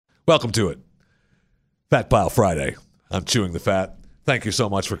Welcome to it. Fat Pile Friday. I'm chewing the fat. Thank you so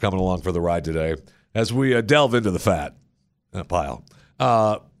much for coming along for the ride today as we delve into the fat pile.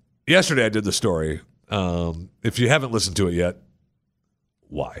 Yesterday I did the story. If you haven't listened to it yet,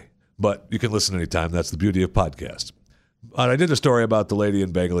 why? But you can listen anytime. That's the beauty of podcasts. I did a story about the lady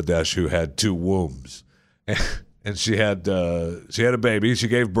in Bangladesh who had 2 wombs. And she had a baby. She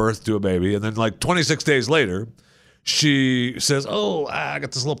gave birth to a baby. And then like 26 days later, she says, I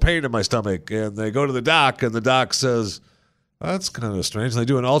got this little pain in my stomach. And they go to the doc, and the doc says, that's kind of strange. And they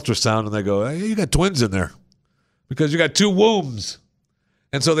do an ultrasound, and they go, hey, you got twins in there because you got 2 wombs.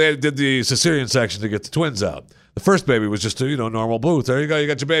 And so they did the cesarean section to get the twins out. The first baby was just a normal booth. There you go. You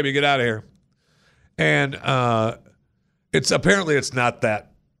got your baby. Get out of here. And it's not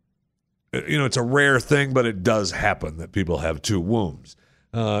that. It's a rare thing, but it does happen that people have 2 wombs.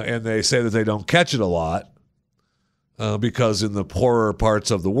 And they say that they don't catch it a lot because in the poorer parts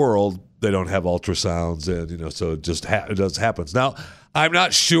of the world, they don't have ultrasounds. And, so it just it does happens. Now, I'm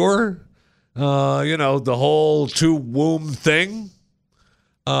not sure, the whole 2 womb thing.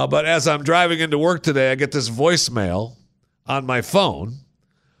 But as I'm driving into work today, I get this voicemail on my phone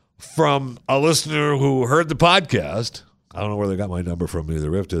from a listener who heard the podcast. I don't know where they got my number from either.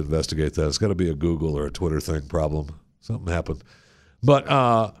 We have to investigate that. It's got to be a Google or a Twitter thing problem. Something happened. But,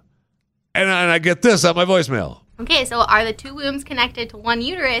 and I get this on my voicemail. Okay, so are the 2 wombs connected to one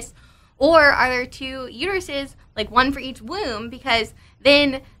uterus, or are there 2 uteruses, like one for each womb? Because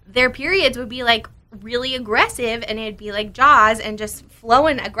then their periods would be like really aggressive, and it'd be like Jaws and just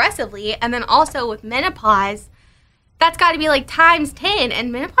flowing aggressively. And then also with menopause, that's got to be like times 10.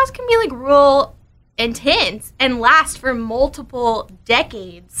 And menopause can be like real intense and last for multiple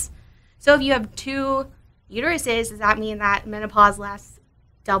decades. So if you have 2 uteruses, does that mean that menopause lasts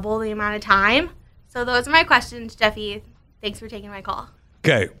double the amount of time? So those are my questions, Jeffy. Thanks for taking my call.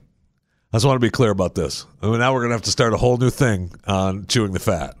 Okay. I just want to be clear about this. Now we're going to have to start a whole new thing on chewing the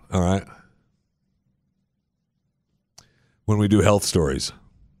fat, all right? When we do health stories,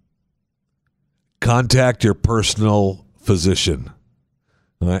 contact your personal physician.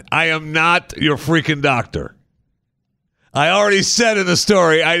 All right? I am not your freaking doctor. I already said in the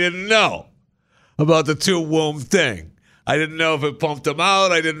story I didn't know about the 2 womb thing. I didn't know if it pumped them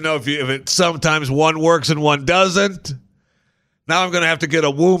out. I didn't know if it sometimes one works and one doesn't. Now I'm going to have to get a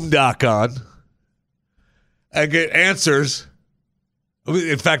womb doc on and get answers.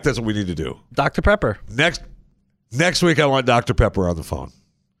 In fact, that's what we need to do. Dr. Pepper. Next week I want Dr. Pepper on the phone.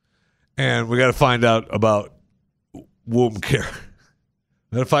 And we got to find out about womb care.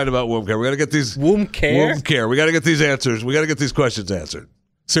 We got to find about womb care. We got to get these womb care. We got to get these answers. We got to get these questions answered.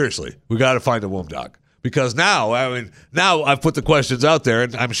 Seriously, we got to find a womb doc because now I've put the questions out there,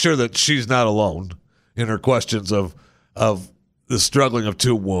 and I'm sure that she's not alone in her questions of the struggling of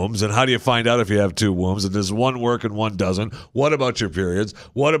 2 wombs and how do you find out if you have 2 wombs and does one work and one doesn't? What about your periods?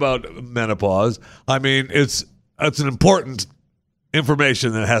 What about menopause? I mean, it's an important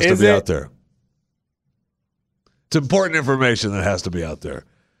information that has to be out there. It's important information that has to be out there.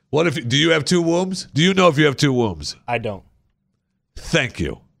 Do you have 2 wombs? Do you know if you have 2 wombs? I don't. Thank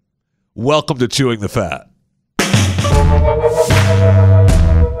you. Welcome to Chewing the Fat.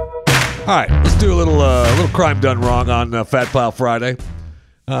 All right, let's do a little crime done wrong on Fat Pile Friday.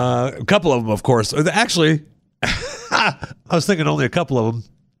 A couple of them, of course. Actually, I was thinking only a couple of them.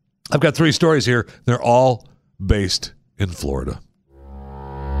 I've got 3 stories here. They're all based in Florida.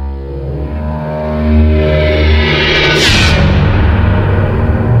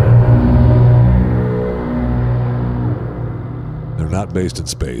 Not based in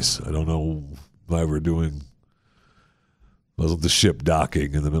space. I don't know why we're doing the ship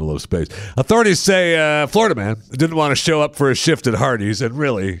docking in the middle of space. Authorities say Florida man didn't want to show up for a shift at Hardee's. And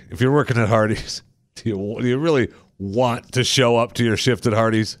really, if you're working at Hardee's, do you really want to show up to your shift at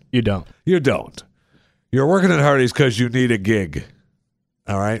Hardee's? You don't. You don't. You're working at Hardee's because you need a gig.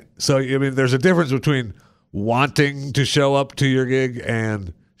 All right? So, I mean, there's a difference between wanting to show up to your gig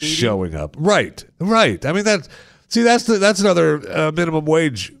and showing up. Right. I mean, that's another minimum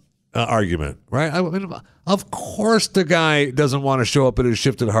wage argument, right? I mean, of course the guy doesn't want to show up at his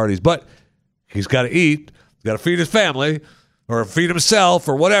shift at Hardee's, but he's got to eat, he's got to feed his family, or feed himself,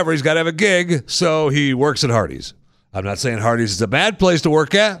 or whatever. He's got to have a gig, so he works at Hardee's. I'm not saying Hardee's is a bad place to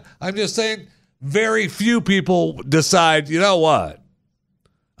work at. I'm just saying very few people decide, you know what?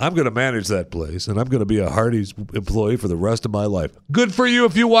 I'm going to manage that place, and I'm going to be a Hardee's employee for the rest of my life. Good for you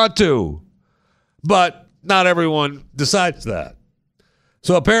if you want to, but not everyone decides that.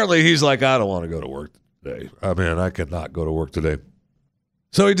 So apparently he's like, I don't want to go to work today. I mean, I cannot go to work today.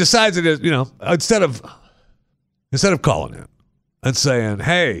 So he decides it is, instead of calling in and saying,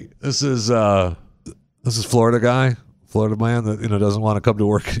 "Hey, this is Florida guy, Florida man that doesn't want to come to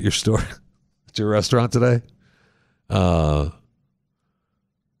work at your store, at your restaurant today."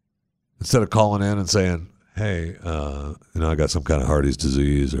 Instead of calling in and saying, "Hey, I got some kind of Hardy's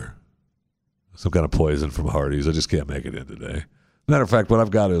disease or some kind of poison from Hardy's. I just can't make it in today." Matter of fact, what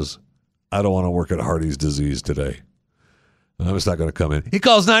I've got is, I don't want to work at Hardy's disease today. I'm just not going to come in. He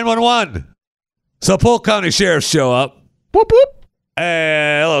calls 911. So Polk County Sheriffs show up. Whoop, whoop.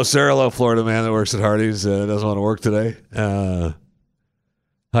 Hey, hello, sir. Hello, Florida man that works at Hardy's. Doesn't want to work today.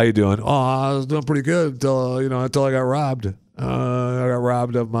 How you doing? Oh, I was doing pretty good until I got robbed. I got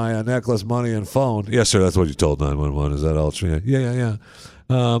robbed of my necklace, money, and phone. Yes, sir. That's what you told 911. Is that all true? Yeah.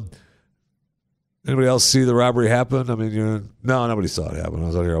 Anybody else see the robbery happen? I mean, no, nobody saw it happen. I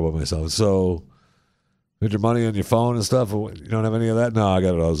was out here all by myself. So, did your money and your phone and stuff? You don't have any of that? No, I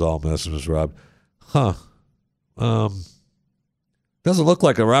got it. I was all messed and was robbed. Huh. Doesn't look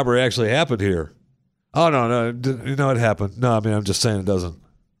like a robbery actually happened here. Oh, no, it happened. No, I mean, I'm just saying it doesn't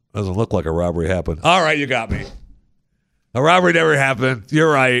look like a robbery happened. All right, you got me. A robbery never happened.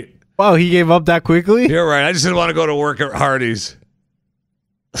 You're right. Wow, he gave up that quickly? You're right. I just didn't want to go to work at Hardy's.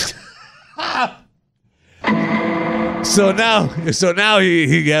 So now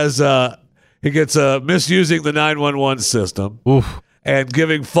he gets misusing the 911 system. Oof. And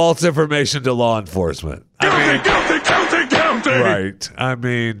giving false information to law enforcement. Guilty. Right. I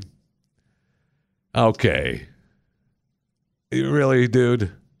mean, okay. Really,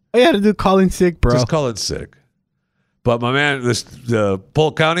 dude? Oh, yeah, the dude calling sick, bro. Just call in sick. But my man,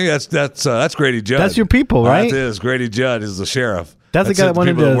 Polk County, that's Grady Judd. That's your people, right? That is. Grady Judd is the sheriff. That's the guy that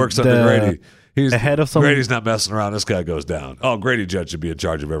wanted that works under Grady. He's the head of some. Grady's not messing around. This guy goes down. Oh, Grady Judd should be in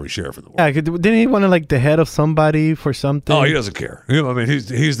charge of every sheriff in the world. Yeah, didn't he want to the head of somebody for something? Oh, he doesn't care. I mean,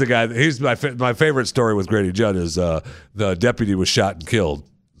 he's the guy. He's my favorite story with Grady Judd is the deputy was shot and killed.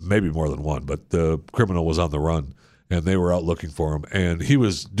 Maybe more than one, but the criminal was on the run, and they were out looking for him. And he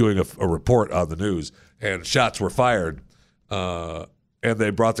was doing a report on the news, and shots were fired, and they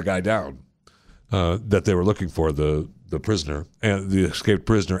brought the guy down that they were looking for, the prisoner and the escaped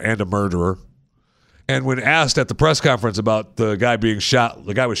prisoner and a murderer. And when asked at the press conference about the guy being shot,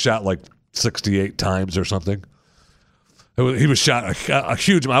 the guy was shot like 68 times or something. He was shot a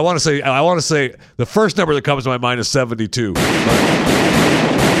huge amount. I want to say the first number that comes to my mind is 72. But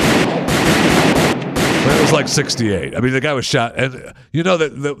it was like 68. I mean, the guy was shot. And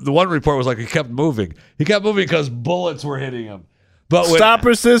that the one report was like he kept moving. He kept moving because bullets were hitting him. But Stop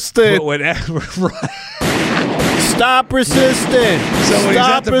resisting. Stop resisting. So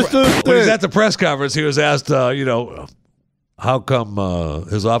when he's at the press conference, he was asked, how come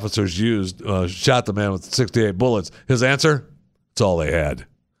his officers shot the man with 68 bullets? His answer, it's all they had.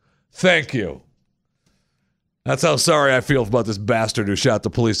 Thank you. That's how sorry I feel about this bastard who shot the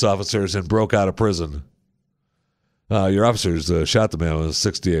police officers and broke out of prison. Your officers shot the man with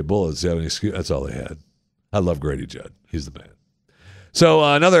 68 bullets. That's all they had. I love Grady Judd. He's the man. So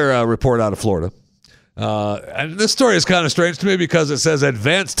another report out of Florida. And this story is kind of strange to me because it says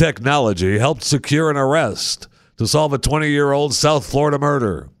advanced technology helped secure an arrest to solve a 20-year-old South Florida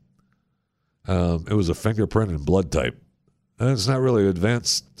murder. It was a fingerprint and blood type. It's not really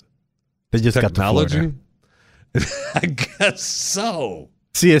advanced they just technology. Got to Florida. I guess so.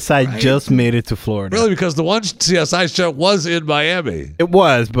 CSI right? Just made it to Florida. Really? Because the one CSI show was in Miami. It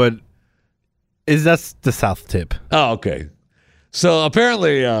was, but that's the South tip. Oh, okay. So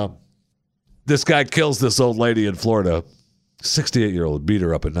apparently this guy kills this old lady in Florida, 68-year-old, beat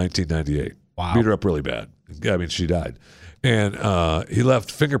her up in 1998. Wow. Beat her up really bad. I mean, she died. And he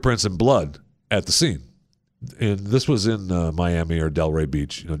left fingerprints and blood at the scene. And this was in Miami or Delray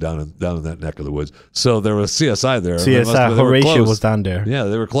Beach, down in that neck of the woods. So there was CSI there. CSI Horatio was down there. Yeah,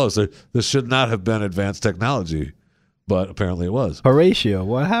 they were close. This should not have been advanced technology, but apparently it was. Horatio,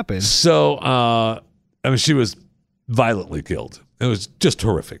 what happened? So, she was violently killed. It was just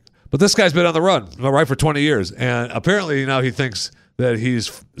horrific. But this guy's been on the run, right, for 20 years. And apparently now he thinks that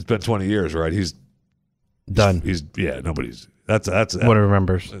it's been 20 years, right? He's done. Nobody's. That's what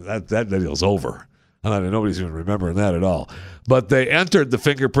remembers. That deal's over. Nobody's even remembering that at all. But they entered the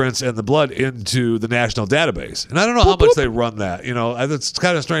fingerprints and the blood into the national database, and I don't know how much they run that. It's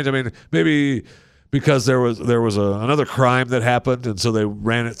kind of strange. I mean, maybe because there was another crime that happened, and so they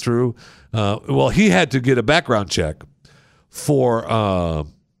ran it through. Well, he had to get a background check for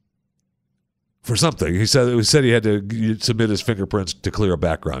something. He said he had to submit his fingerprints to clear a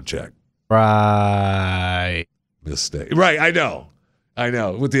background check. Right. Mistake. Right. I know.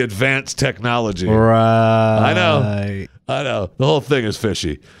 With the advanced technology. Right. I know. The whole thing is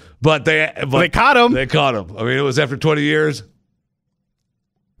fishy. But they caught him. They caught him. I mean, it was after 20 years.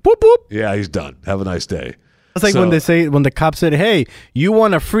 Boop, boop. Yeah, he's done. Have a nice day. It's like when the cop said, "Hey, you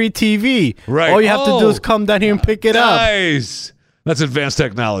want a free TV? Right. All you have to do is come down here and pick it up." Nice. That's advanced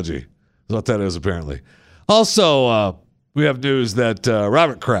technology. That's what that is, apparently. Also, we have news that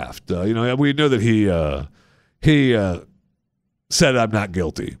Robert Kraft, we knew that he said, "I'm not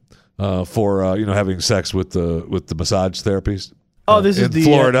guilty," for having sex with the massage therapist. Oh, this is in the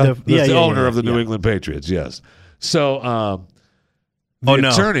Florida. the owner of the New England Patriots. Yes. So,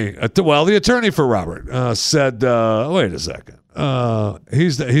 attorney, the attorney for Robert said, "Wait a second.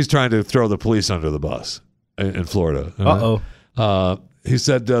 He's trying to throw the police under the bus in Florida." He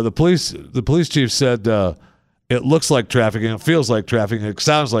said the police chief said it looks like trafficking, it feels like trafficking, it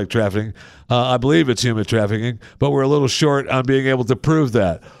sounds like trafficking. I believe it's human trafficking, but we're a little short on being able to prove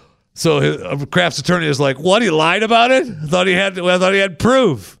that. So Kraft's attorney is like, "What? He lied about it? I thought he had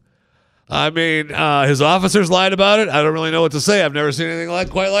proof." I mean, his officers lied about it. I don't really know what to say. I've never seen anything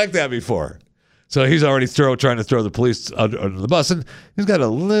quite like that before. So he's already trying to throw the police under the bus, and he's got a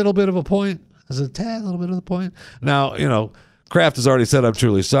little bit of a point. There's a little bit of the point. Now, Kraft has already said, "I'm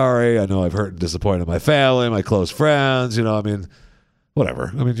truly sorry. I know I've hurt and disappointed my family, my close friends."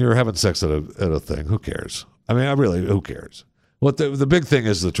 Whatever. I mean, you're having sex at a thing. Who cares? I mean, who cares? What the big thing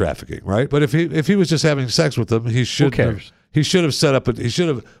is the trafficking, right? But if he was just having sex with them, he should have set up.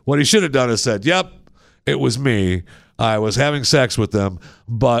 What he should have done is said, "Yep, it was me. I was having sex with them,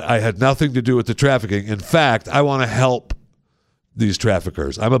 but I had nothing to do with the trafficking. In fact, I want to help these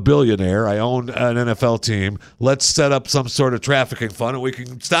traffickers. I'm a billionaire. I own an NFL team. Let's set up some sort of trafficking fund, and we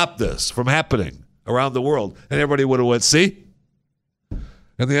can stop this from happening around the world." And everybody would have went, "See?"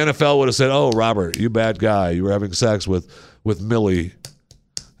 And the NFL would have said, "Oh, Robert, you bad guy. You were having sex with Millie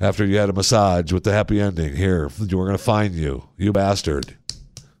after you had a massage with the happy ending. Here, we're going to fine you. You bastard.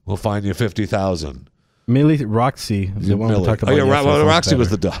 We'll fine you $50,000. Millie Roxy is the one we talked about. Roxy was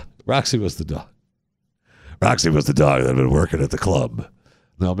the dog. Roxy was the dog. Roxy was the dog that had been working at the club.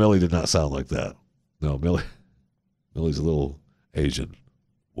 No, Millie did not sound like that. No, Millie's a little Asian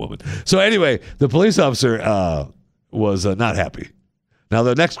woman. So anyway, the police officer was not happy. Now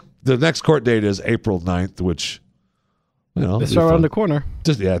the next court date is April 9th, which it's around the corner.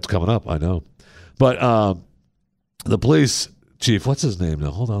 It's coming up. I know, but the police chief, what's his name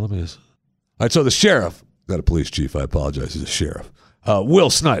now? Hold on, let me just. All right, so the sheriff, not a police chief. I apologize. He's a sheriff. Will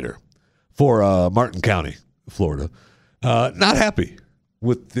Snyder for Martin County, Florida, not happy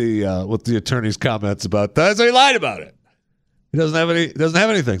with the attorney's comments about that. So he lied about it. He doesn't have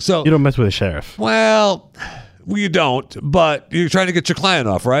anything. So you don't mess with the sheriff. Well, you don't, but you're trying to get your client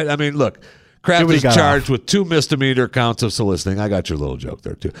off, right? I mean, look, Kraft is charged with 2 misdemeanor counts of soliciting. I got your little joke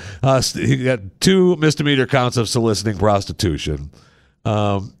there too. He got 2 misdemeanor counts of soliciting prostitution.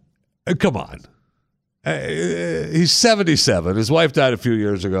 Come on. He's 77. His wife died a few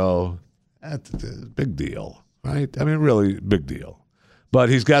years ago. That's a big deal, right? I mean, really big deal. But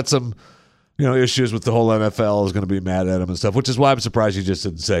he's got some, issues with the whole NFL is going to be mad at him and stuff, which is why I'm surprised he just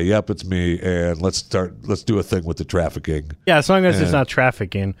didn't say, "Yep, it's me, and let's do a thing with the trafficking." Yeah, as long as it's not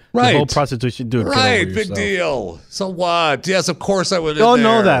trafficking. Right. The whole prostitution, do it. Right, big deal. So what? Yes, of course I would. We all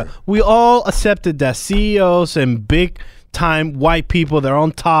know that. We all accepted that CEOs and big time white people, they're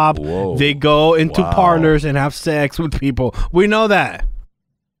on top. Whoa. They go into parlors and have sex with people. We know that.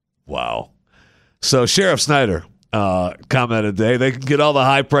 Wow. So Sheriff Snyder commented they can get all the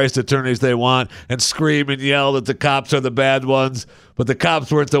high-priced attorneys they want and scream and yell that the cops are the bad ones, but the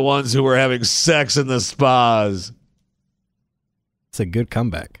cops weren't the ones who were having sex in the spas. It's a good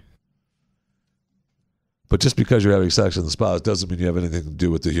comeback. But just because you're having sex in the spas doesn't mean you have anything to do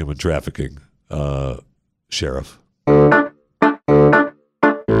with the human trafficking, Sheriff.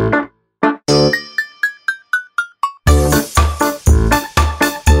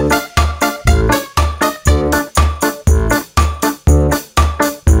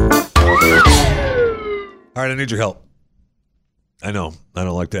 All right, I need your help. I know I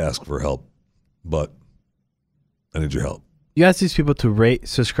don't like to ask for help, but I need your help. You ask these people to rate,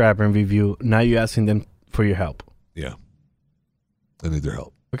 subscribe, and review. Now you're asking them for your help. Yeah. I need their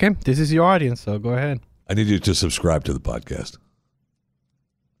help. Okay, this is your audience, so go ahead. I need you to subscribe to the podcast.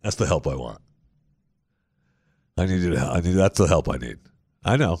 That's the help I want. That's the help I need.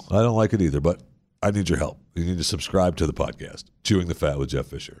 I know. I don't like it either, but I need your help. You need to subscribe to the podcast, Chewing the Fat with Jeff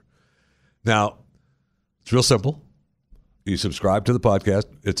Fisher. Now, it's real simple. You subscribe to the podcast.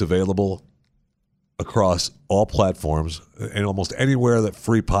 It's available across all platforms, and almost anywhere that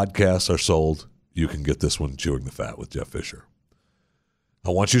free podcasts are sold, you can get this one, Chewing the Fat with Jeff Fisher.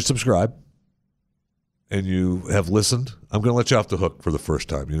 I want you to subscribe. and you have listened, I'm going to let you off the hook for the first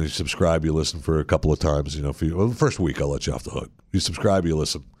time. You subscribe, you listen for a couple of times. The first week I'll let you off the hook. You subscribe, you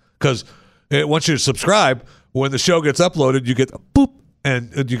listen. Because once you subscribe, when the show gets uploaded, you get a boop,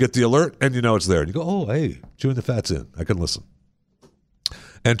 and you get the alert, and you know it's there. And you go, oh, hey, Chewing the Fat's in. I can listen.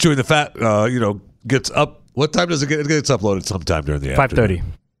 And Chewing the Fat, gets up. What time does it get? It gets uploaded sometime during the afternoon.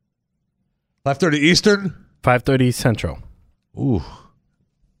 5:30. 5:30 Eastern? 5:30 Central. Ooh.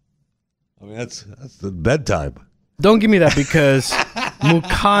 I mean, that's the bedtime. Don't give me that because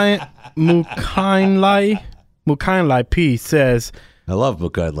Mukain Lai P says, I love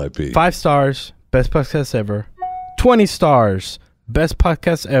Mukain Lai P. 5 stars, best podcast ever. 20 stars, best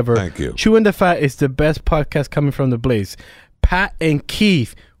podcast ever. Thank you. Chewing the Fat is the best podcast coming from the Blaze. Pat and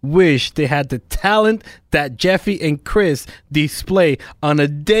Keith wish they had the talent that Jeffy and Kris display on a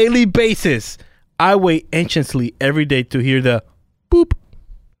daily basis. I wait anxiously every day to hear the boop.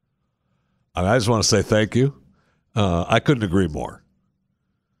 I just want to say thank you. I couldn't agree more.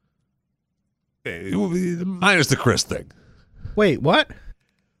 Minus the Kris thing. Wait, what?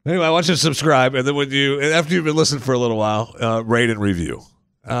 Anyway, I want you to subscribe, and then after you've been listening for a little while, rate and review.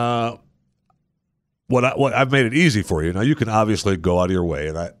 What I've made it easy for you. Now you can obviously go out of your way,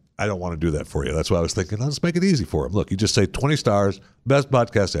 and I don't want to do that for you. That's why I was thinking, let's make it easy for him. Look, you just say 20 stars, best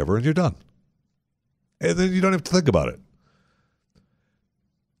podcast ever, and you're done. And then you don't have to think about it.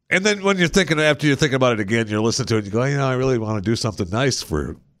 And then when after you're thinking about it again, you're listening to it, you go, I really want to do something nice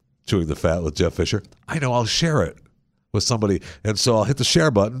for Chewing the Fat with Jeff Fisher. I know, I'll share it with somebody. And so I'll hit the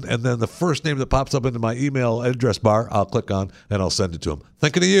share button, and then the first name that pops up into my email address bar, I'll click on, and I'll send it to them.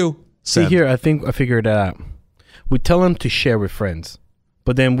 Thinking of you. Send. See here, I think I figured that out. We tell them to share with friends,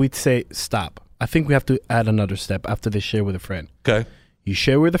 but then we'd say stop. I think we have to add another step after they share with a friend. Okay. You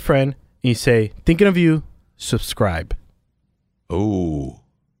share with a friend, and you say, thinking of you, subscribe. Oh,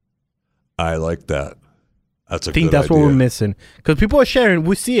 I like that. That's a good idea. I think that's what we're missing. Because people are sharing.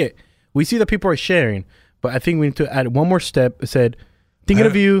 We see it. We see that people are sharing. But I think we need to add one more step. It said, thinking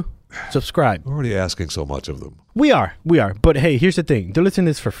of you, subscribe. We're already asking so much of them. We are. But hey, here's the thing. They're listening to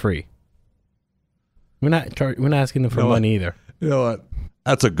this for free. We're not asking them for money either. You know what?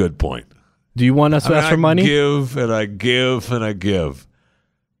 That's a good point. Do you want us to ask for money? I give and I give and I give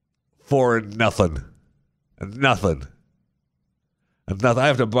for nothing. And nothing. I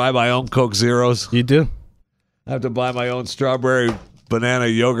have to buy my own Coke Zeros. You do? I have to buy my own strawberry banana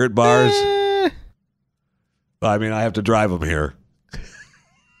yogurt bars. I mean, I have to drive them here.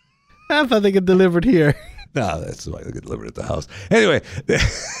 I thought they get delivered here. No, that's why they get delivered at the house. Anyway.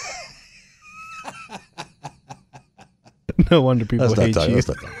 No wonder people hate you.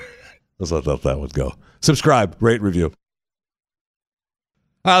 Let's let that one go. Subscribe, rate, review.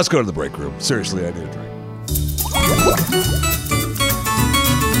 All right, let's go to the break room. Seriously, I need a drink.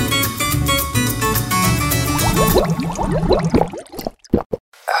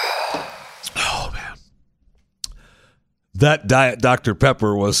 Oh, man. That Diet Dr.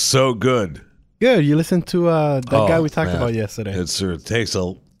 Pepper was so good. Good. You listened to that guy we talked about yesterday. It sure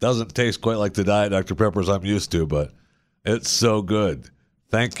doesn't taste quite like the Diet Dr. Peppers I'm used to, but it's so good.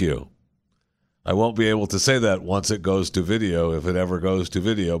 Thank you. I won't be able to say that once it goes to video, if it ever goes to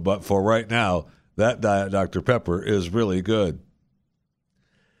video, but for right now, that Diet Dr. Pepper is really good.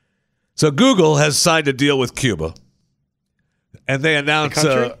 So Google has signed a deal with Cuba, and they announced,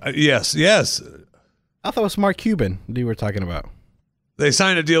 yes. I thought it was Mark Cuban that you were talking about. They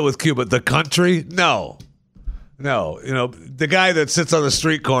signed a deal with Cuba. The country? No. The guy that sits on the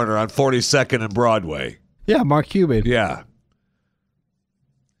street corner on 42nd and Broadway. Yeah, Mark Cuban. Yeah.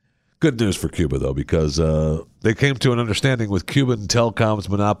 Good news for Cuba, though, because they came to an understanding with Cuban Telecom's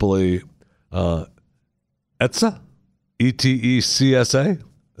monopoly, ETSA? ETECSA?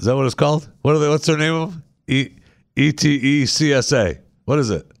 Is that what it's called? What's their name of? ETECSA. What is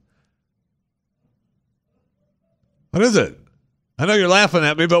it? What is it? I know you're laughing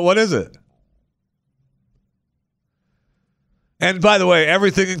at me, but what is it? And by the way,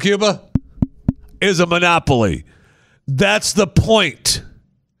 everything in Cuba is a monopoly. That's the point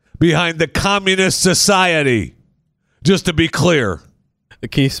behind the communist society. Just to be clear.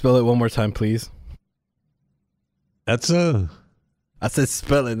 Can you spell it one more time, please? I said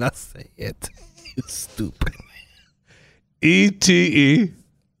spell it, not say it. You stupid. ETECSA.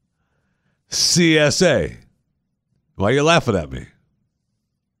 Why are you laughing at me?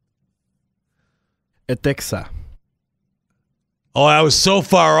 ETECSA. Oh, I was so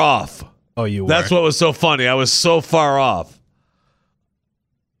far off. Oh, you were. That's what was so funny. I was so far off.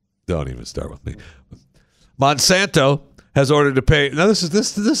 Don't even start with me. Monsanto has ordered to pay. Now,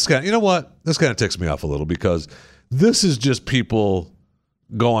 this kind. You know what? This kind of ticks me off a little because this is just people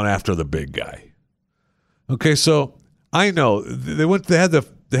going after the big guy. Okay, so I know they had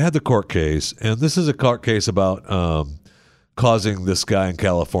the court case, and this is a court case about causing this guy in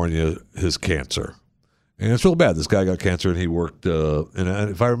California his cancer, and it's real bad. This guy got cancer, and he worked. And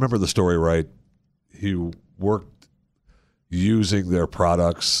if I remember the story right, he worked using their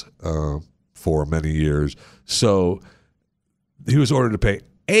products for many years. So he was ordered to pay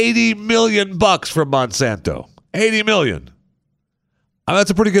 $80 million from Monsanto. $80 million. I mean,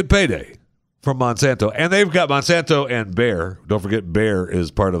 that's a pretty good payday from Monsanto. And they've got Monsanto and Bayer. Don't forget, Bayer is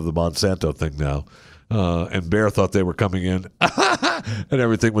part of the Monsanto thing now. And Bayer thought they were coming in and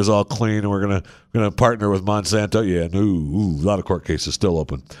everything was all clean, and we're gonna partner with Monsanto. Yeah, a lot of court cases still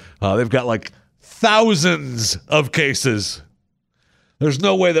open. They've got like thousands of cases. There's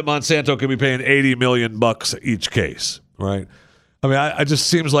no way that Monsanto can be paying $80 million each case, right? I mean, it just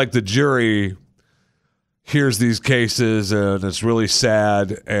seems like the jury hears these cases and it's really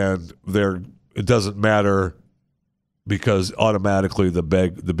sad, and it doesn't matter because automatically the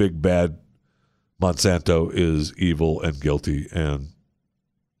big bad Monsanto is evil and guilty, and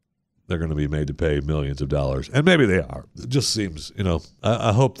they're going to be made to pay millions of dollars, and maybe they are. It just seems,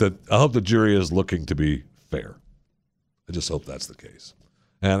 I hope the jury is looking to be fair. I just hope that's the case,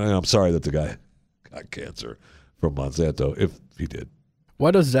 and I'm sorry that the guy got cancer from Monsanto if he did.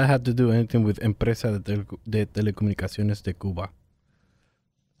 What does that have to do anything with Empresa de Telecomunicaciones de Cuba?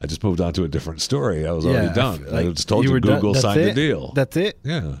 I just moved on to a different story. I was already done. I just told you you Google signed the deal. That's it?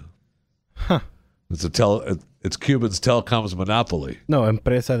 Yeah. Huh. It's Cuba's telecom's monopoly. No,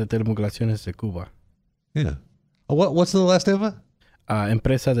 Empresa de Telecomunicaciones de Cuba. Yeah. What's the last name of it?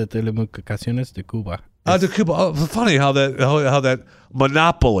 Empresa de Telecomunicaciones de Cuba. De Cuba. Oh, funny how that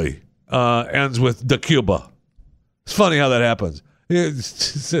monopoly ends with de Cuba. It's funny how that happens.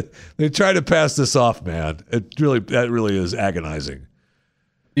 They try to pass this off, man. That really is agonizing.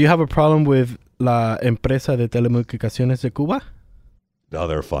 Do you have a problem with La Empresa de Telecomunicaciones de Cuba? No,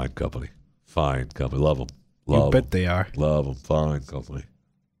 they're a fine company. Fine company. Love them. You bet they are. Love them. Fine company.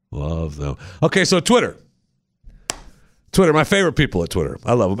 Love them. Okay, so Twitter. Twitter, my favorite people at Twitter.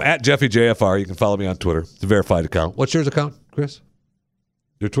 I love them. At JeffyJFR. You can follow me on Twitter. It's a verified account. What's yours account, Chris?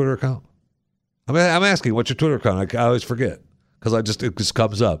 Your Twitter account? I'm asking, what's your Twitter account? I always forget because it just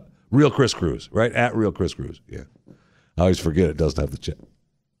comes up. Real Kris Cruz, right? At Real Kris Cruz. Yeah. I always forget it doesn't have the chat.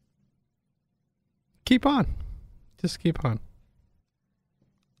 Keep on. Just keep on.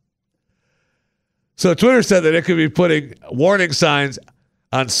 So Twitter said that it could be putting warning signs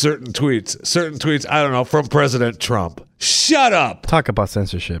on certain tweets. Certain tweets, I don't know, from President Trump. Shut up. Talk about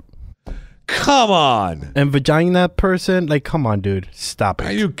censorship. Come on. And vagina person, come on, dude. Stop it.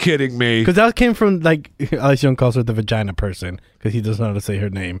 Are you kidding me? Because that came from, Alex Young calls her the vagina person because he doesn't know how to say her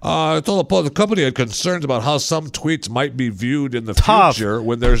name. I told the company had concerns about how some tweets might be viewed in the future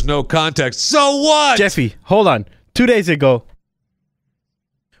when there's no context. So what? Jeffy, hold on. 2 days ago,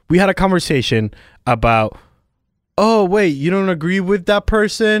 we had a conversation about, oh, wait, you don't agree with that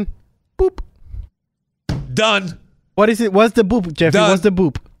person? Boop. Done. What is it? What's the boop, Jeffy? Done. What's the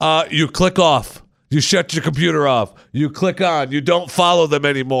boop? You click off. You shut your computer off. You click on. You don't follow them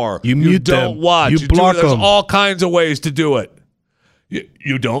anymore. You mute them. You don't watch. You block them. There's all kinds of ways to do it.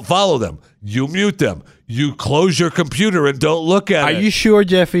 You don't follow them. You mute them. You close your computer and don't look at it. Are you sure,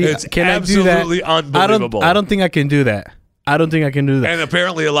 Jeffy? It's can I do that? absolutely unbelievable. I don't think I can do that. And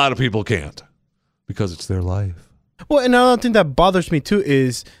apparently a lot of people can't because it's their life. Well, and another thing that bothers me too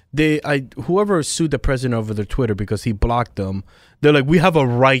is whoever sued the president over their Twitter because he blocked them, they're like, we have a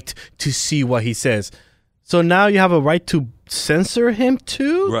right to see what he says. So now you have a right to censor him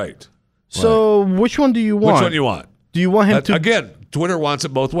too? Right. So which one do you want? Which one do you want? Do you want him to? Again, Twitter wants it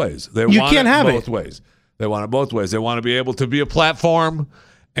both ways. You can't have it both ways. They want it both ways. They want to be able to be a platform,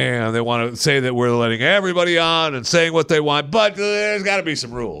 and they want to say that we're letting everybody on and saying what they want, but there's got to be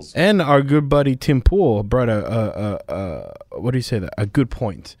some rules. And our good buddy Tim Pool brought a good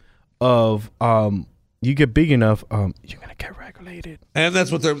point of you get big enough, you're gonna get regulated. And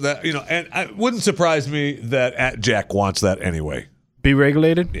that's what and it wouldn't surprise me that at Jack wants that anyway. Be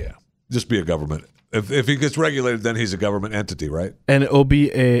regulated? Yeah, just be a government. If he gets regulated, then he's a government entity, right? And it'll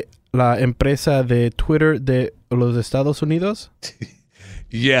be la empresa de Twitter de los Estados Unidos.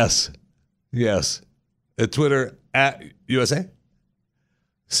 Yes. At Twitter at USA.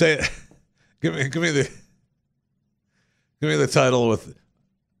 Say it. Give me the title with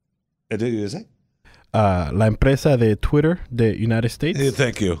at USA. La empresa de Twitter de United States. Yeah,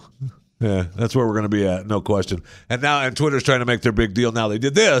 thank you. Yeah, that's where we're going to be at, no question. And Twitter's trying to make their big deal. Now they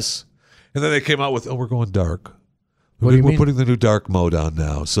did this, and then they came out with, we're going dark. What do you mean? We're putting the new dark mode on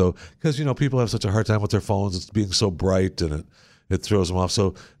now. So because people have such a hard time with their phones, it's being so bright and it throws them off.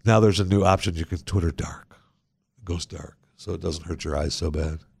 So now there's a new option. You can Twitter dark. It goes dark, so it doesn't hurt your eyes so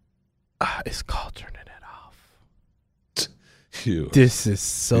bad. It's called turning it off. You, This is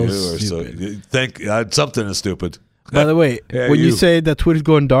so you are stupid. Something is stupid. By the way, Yeah, when you say that Twitter's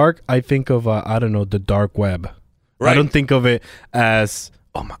going dark, I think of, I don't know, the dark web. Right. I don't think of it as,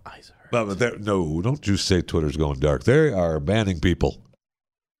 oh, my eyes hurt. But no, don't you say Twitter's going dark. They are banning people.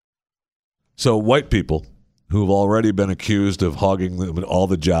 So white people who've already been accused of hogging all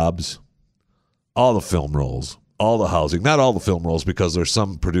the jobs, all the film roles, all the housing, not all the film roles, because there's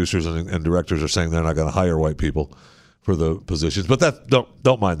some producers and directors are saying they're not going to hire white people for the positions, but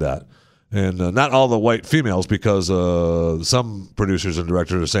don't mind that. And not all the white females, because some producers and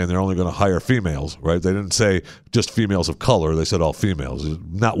directors are saying they're only going to hire females, right? They didn't say just females of color. They said all females,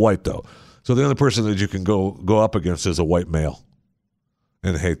 not white, though. So the only person that you can go up against is a white male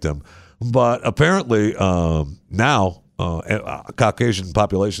and hate them. But apparently now Caucasian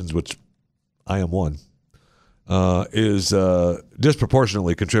populations, which I am one, is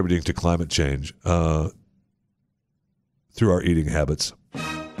disproportionately contributing to climate change through our eating habits.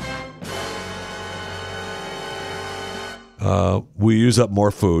 We use up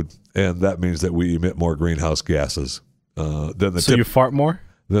more food, and that means that we emit more greenhouse gases than you fart more?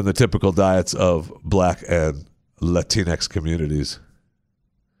 Than the typical diets of Black and Latinx communities.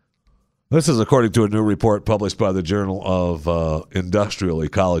 This is according to a new report published by the Journal of Industrial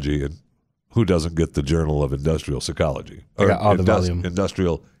Ecology. And who doesn't get the Journal of Industrial Psychology? I got all the volume.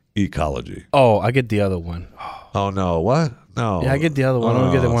 Industrial Ecology. Oh, I get the other one. Oh, no. What? No. Yeah, I get the other one. I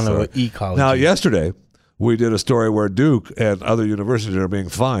don't get the one of ecology. Now, yesterday, we did a story where Duke and other universities are being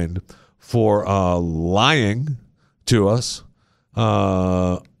fined for lying to us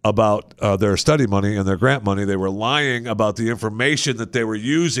about their study money and their grant money. They were lying about the information that they were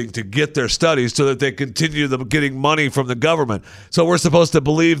using to get their studies so that they continue getting money from the government. So we're supposed to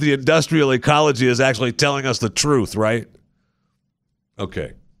believe the industrial ecology is actually telling us the truth, right?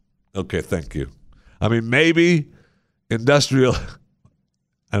 Okay, thank you. I mean, maybe industrial...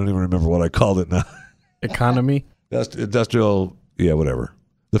 I don't even remember what I called it now. Economy? Industrial, yeah, whatever.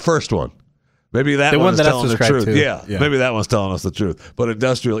 The first one. Maybe that one is telling the truth. Yeah, maybe that one's telling us the truth. But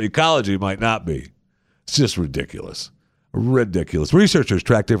industrial ecology might not be. It's just ridiculous. Ridiculous. Researchers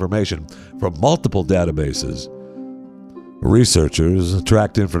tracked information from multiple databases. Researchers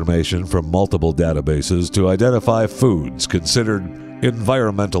tracked information from multiple databases to identify foods considered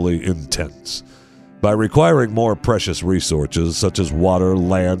environmentally intense by requiring more precious resources such as water,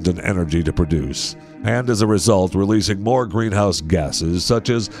 land, and energy to produce, and as a result releasing more greenhouse gases such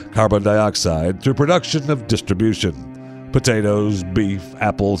as carbon dioxide through production of distribution. Potatoes, beef,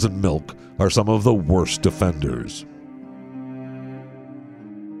 apples, and milk are some of the worst offenders.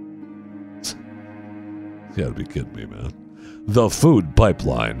 You gotta be kidding me, man. The food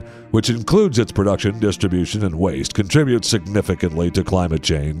pipeline, which includes its production, distribution, and waste, contributes significantly to climate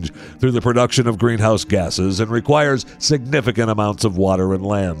change through the production of greenhouse gases and requires significant amounts of water and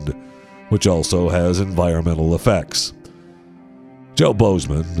land, which also has environmental effects. Joe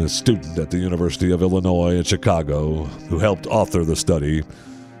Bozeman, a student at the University of Illinois in Chicago, who helped author the study,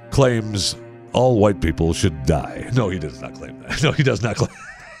 claims all white people should die. No, he does not claim that. No, he does not claim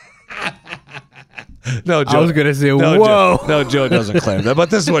No, Joe. I was going to say, whoa. Joe doesn't claim that,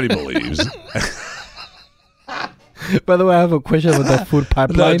 but this is what he believes. By the way, I have a question about that food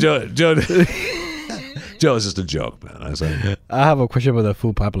pipeline. No, Joe is just a joke, man. I have a question about the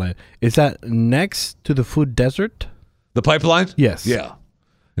food pipeline. Is that next to the food desert? The pipeline? Yes. Yeah.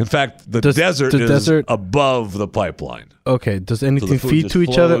 In fact, the desert is above the pipeline. Okay. Does anything feed to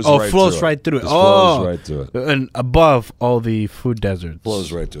each other? Flows right through it. Flows right through it. And above all the food deserts.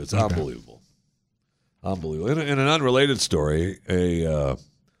 Flows right through it. It's unbelievable. Unbelievable. In an unrelated story, a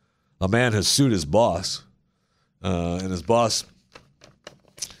man has sued his boss, and his boss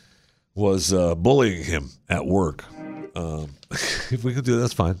was bullying him at work. If we could do that,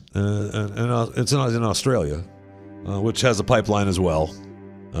 that's fine. And it's in Australia, which has a pipeline as well,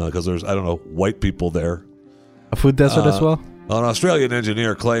 because there's, I don't know, white people there. A food desert as well? An Australian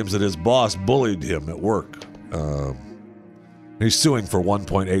engineer claims that his boss bullied him at work. He's suing for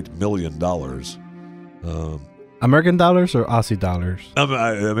 $1.8 million. American dollars or Aussie dollars? I mean,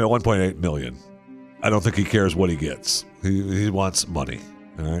 1.8 million. I don't think he cares what he gets. He wants money.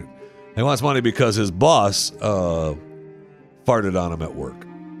 All right, he wants money because his boss farted on him at work.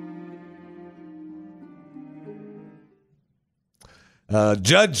 I'm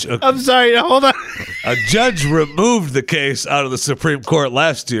sorry. Hold on. A judge removed the case out of the Supreme Court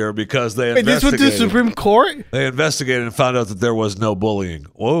last year because they investigated. This went to the Supreme Court? They investigated and found out that there was no bullying.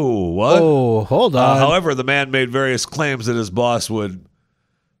 Whoa, what? Oh, hold on. However, the man made various claims that his boss would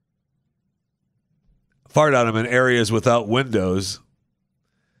fart on him in areas without windows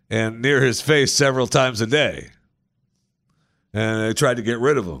and near his face several times a day. And they tried to get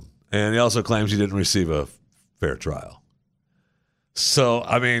rid of him. And he also claims he didn't receive a fair trial. So,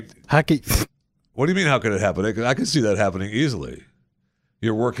 I mean, what do you mean, how could it happen? I can see that happening easily.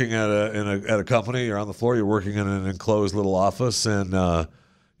 You're working at a company, you're on the floor, you're working in an enclosed little office, and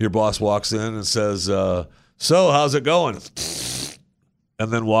your boss walks in and says, so, how's it going?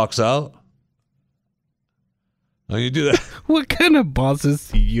 And then walks out. And you do that. What kind of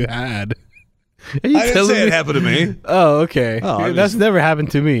bosses you had? I didn't say it happened to me. Oh, okay. Oh, That's never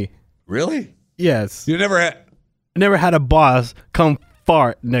happened to me. Really? Yes. You never had... I never had a boss come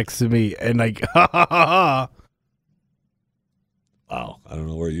fart next to me and like, ha ha ha ha. Wow. I don't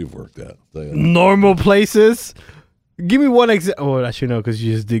know where you've worked at. Normal places? Give me one example. Oh, actually, no, because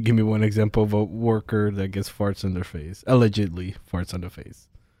you just did give me one example of a worker that gets farts on their face. Allegedly farts on their face.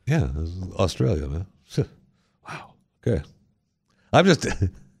 Yeah, this is Australia, man. Wow. Okay. I'm just...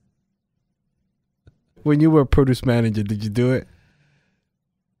 When you were a produce manager, did you do it?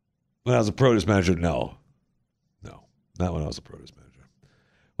 When I was a produce manager, no. No, not when I was a produce manager.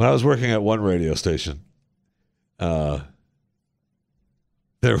 When I was working at one radio station, there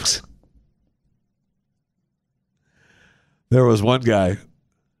was one guy.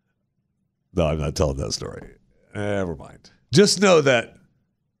 No, I'm not telling that story. Never mind. Just know that,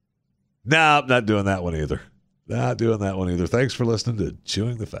 I'm not doing that one either. Not doing that one either. Thanks for listening to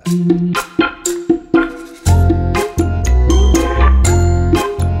Chewing the Fat.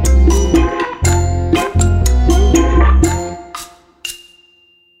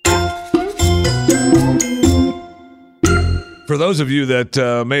 For those of you that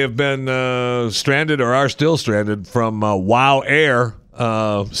may have been stranded or are still stranded from Wow Air,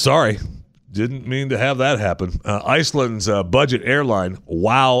 sorry, didn't mean to have that happen. Iceland's budget airline,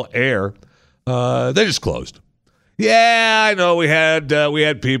 Wow Air, they just closed. Yeah, I know we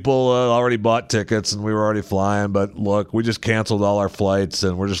had people already bought tickets and we were already flying, but look, we just canceled all our flights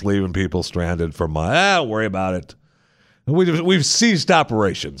and we're just leaving people stranded from don't worry about it. We've ceased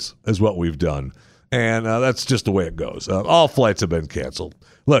operations is what we've done. And that's just the way it goes. All flights have been canceled.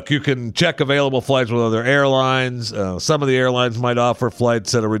 Look, you can check available flights with other airlines. Some of the airlines might offer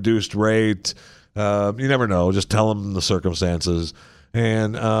flights at a reduced rate. You never know. Just tell them the circumstances.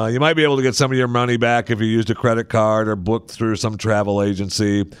 And you might be able to get some of your money back if you used a credit card or booked through some travel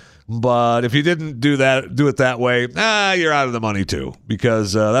agency. But if you didn't do it that way, you're out of the money too,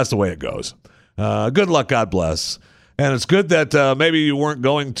 because that's the way it goes. Good luck. God bless. And it's good that maybe you weren't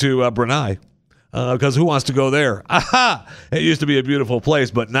going to Brunei. Because who wants to go there? Aha! It used to be a beautiful place,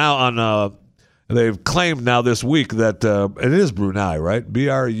 but now they've claimed now this week that it is Brunei, right?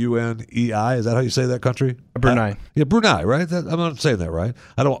 Brunei. Is that how you say that country? Brunei. Yeah, Brunei, right? I'm not saying that right.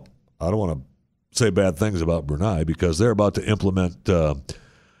 I don't want to say bad things about Brunei because they're about to implement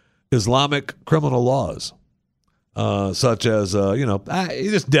Islamic criminal laws, such as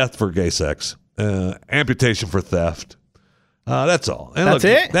just death for gay sex, amputation for theft. That's all. And that's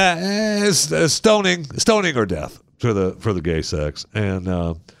it. That is stoning or death for the gay sex. And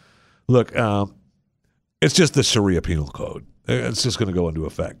look, it's just the Sharia penal code. It's just going to go into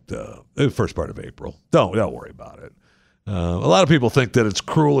effect the first part of April. Don't worry about it. A lot of people think that it's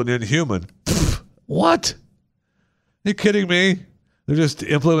cruel and inhuman. What? Are you kidding me? They're just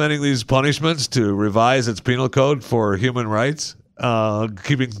implementing these punishments to revise its penal code for human rights,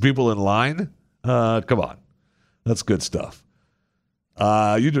 keeping people in line. Come on, that's good stuff.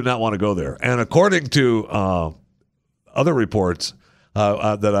 You do not want to go there. And according to other reports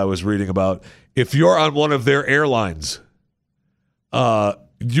that I was reading about, if you're on one of their airlines,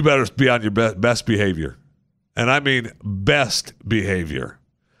 you better be on your best behavior. And I mean best behavior.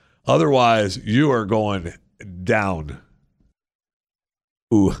 Otherwise, you are going down.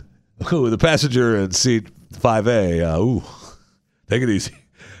 Ooh, the passenger in seat 5A, take it easy.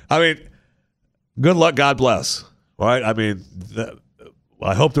 I mean, good luck, God bless. Right? I mean,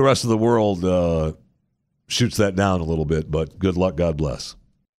 I hope the rest of the world shoots that down a little bit, but good luck, God bless.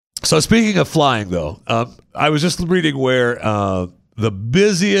 So speaking of flying, though, I was just reading where the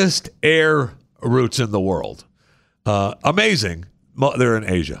busiest air routes in the world, amazing, they're in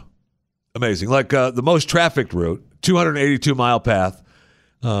Asia. Amazing. Like the most trafficked route, 282-mile path,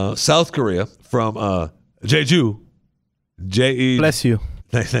 South Korea from Jeju. J-E. Bless you.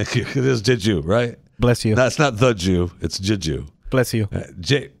 Thank you. It is Jeju, right? Bless you. That's not the Jew. It's Jeju. Bless you.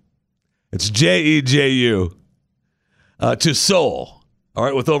 It's Jeju to Seoul. All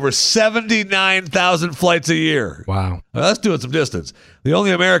right, with over 79,000 flights a year. Wow. Well, that's doing some distance. The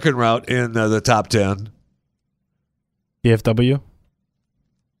only American route in the top 10. DFW?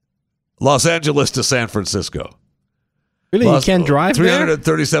 Los Angeles to San Francisco. Really, you can't drive there?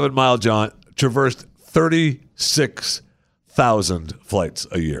 337-mile jaunt, traversed 36,000 flights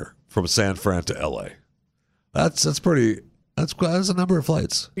a year from San Fran to L.A. That's a number of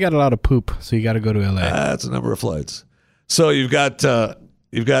flights. You got a lot of poop, so you got to go to L.A. That's a number of flights. So you've got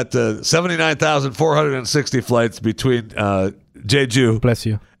 79,460 flights between Jeju Bless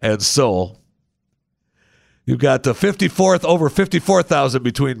you. and Seoul. You've got the 54th over 54,000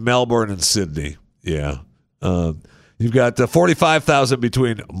 between Melbourne and Sydney. Yeah. You've got 45,000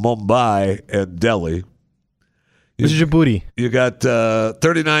 between Mumbai and Delhi. Which is your booty? You got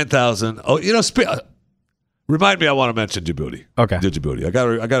 39,000. Oh, remind me. I want to mention Djibouti. Okay. Djibouti. I got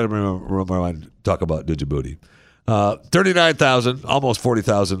to remember talk about Djibouti. 39,000, almost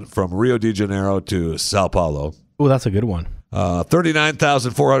 40,000 from Rio de Janeiro to Sao Paulo. Oh, that's a good one.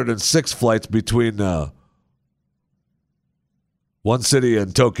 39,406 flights between one city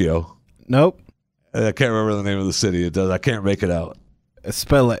and Tokyo. Nope. I can't remember the name of the city. It does. I can't make it out.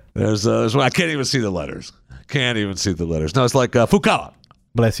 Spell it. There's one. I can't even see the letters. Can't even see the letters. No, it's like Fukawa.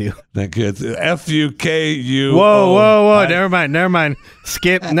 Bless you. Thank you. It's Fuku. Whoa. Never mind.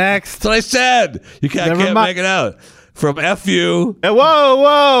 Skip next. That's what I said. I can't make it out. From FU.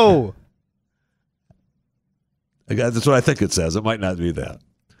 Whoa. That's what I think it says. It might not be that.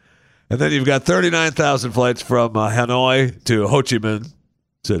 And then you've got 39,000 flights from Hanoi to Ho Chi Minh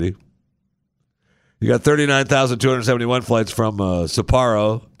City. You got 39,271 flights from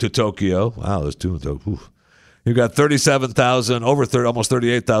Sapporo to Tokyo. Wow, there's two in Tokyo. You've got 37,000, almost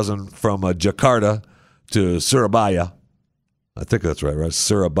 38,000 from Jakarta to Surabaya. I think that's right?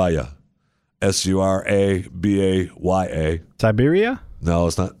 Surabaya. Surabaya. Siberia? No,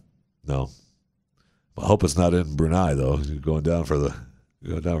 it's not. No. I hope it's not in Brunei, though. You're going down for the.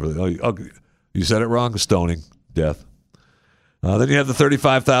 You said it wrong. Stoning, death. Then you have the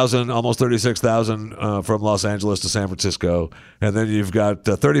 35,000, almost 36,000 from Los Angeles to San Francisco, and then you've got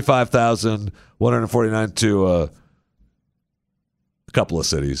 35,149 to a couple of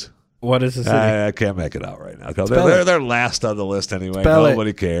cities. What is the city? I can't make it out right now. They're last on the list anyway.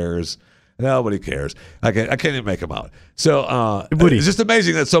 Nobody cares. Nobody cares. I can't even make them out. So it's just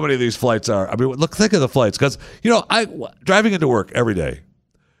amazing that so many of these flights are. I mean, think of the flights because I driving into work every day.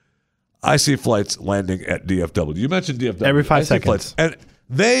 I see flights landing at DFW. You mentioned DFW every 5 seconds, flights, and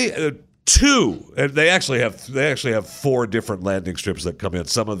they actually have 4 different landing strips that come in.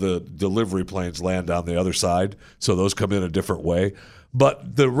 Some of the delivery planes land on the other side, so those come in a different way.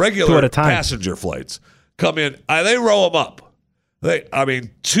 But the regular passenger flights come in. They row them up.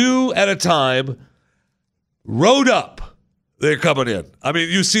 2 at a time, rowed up. They're coming in. I mean,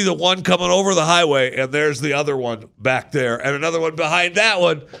 you see the one coming over the highway, and there's the other one back there, and another one behind that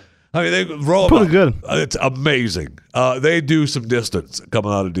one. I mean, they roll them pretty good. It's amazing. They do some distance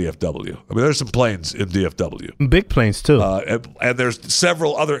coming out of DFW. I mean, there's some planes in DFW. Big planes, too. And there's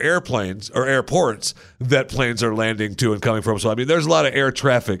several other airplanes or airports that planes are landing to and coming from. So, I mean, there's a lot of air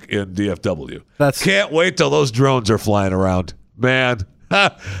traffic in DFW. Can't wait till those drones are flying around. Man,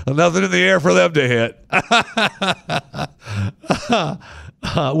 nothing in the air for them to hit.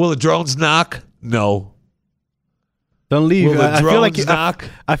 Will the drones knock? No. Don't leave. Will the drones knock?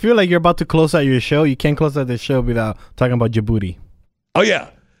 I feel like you're about to close out your show. You can't close out the show without talking about Djibouti. Oh yeah.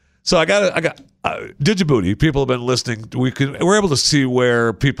 So I got Djibouti. People have been listening. We're able to see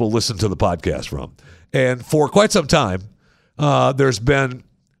where people listen to the podcast from, and for quite some time, there's been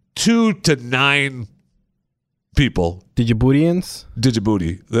 2 to 9 people.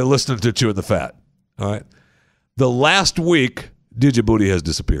 Djibouti. They're listening to Chewing the Fat. All right. The last week, Djibouti has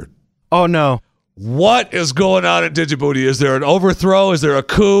disappeared. Oh no. What is going on in Djibouti? Is there an overthrow? Is there a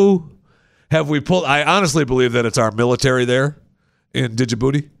coup? Have we pulled? I honestly believe that it's our military there in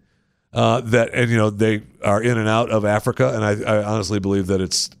Djibouti. They are in and out of Africa, and I honestly believe that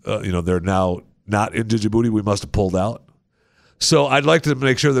it's they're now not in Djibouti. We must have pulled out. So I'd like to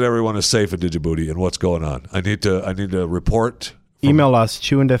make sure that everyone is safe in Djibouti and what's going on. I need to report. Email us,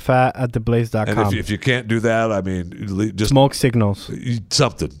 chewingthefat@theblaze.com. And if you can't do that, I mean, just smoke signals.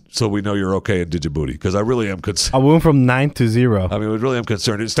 Something, so we know you're okay in Djibouti, because I really am concerned. I went from 9 to 0. I mean, I really am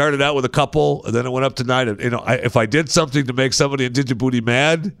concerned. It started out with a couple, and then it went up to 9. If I did something to make somebody in Djibouti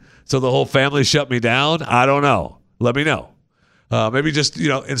mad, so the whole family shut me down, I don't know. Let me know. Maybe just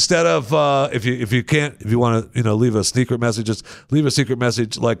instead of if you want to leave a secret message, just leave a secret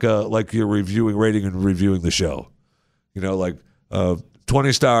message like you're rating and reviewing the show.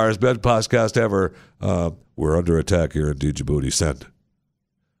 20 stars, best podcast ever. We're under attack here in Djibouti. Send.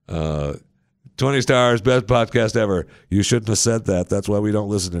 20 stars, best podcast ever. You shouldn't have said that. That's why we don't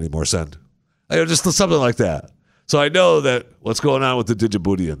listen anymore. Send. Just something like that. So I know that what's going on with the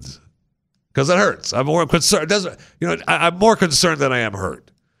Djiboutians. because it hurts. I'm more concerned. I'm more concerned than I am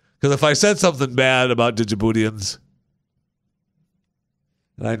hurt. Because if I said something bad about Djiboutians,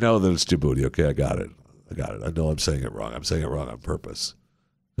 and I know that it's Djibouti, okay, I got it. I know I'm saying it wrong. I'm saying it wrong on purpose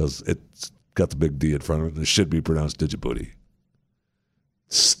because it's got the big D in front of it, and it should be pronounced Djibouti.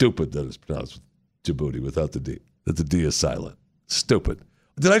 Stupid that it's pronounced Djibouti without the D. That the D is silent. Stupid.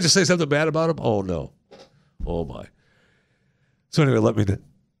 Did I just say something bad about him? Oh no. Oh my. So anyway, let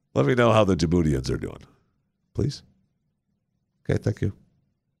me know how the Djiboutians are doing, please. Okay, thank you.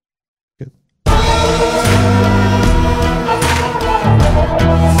 Okay.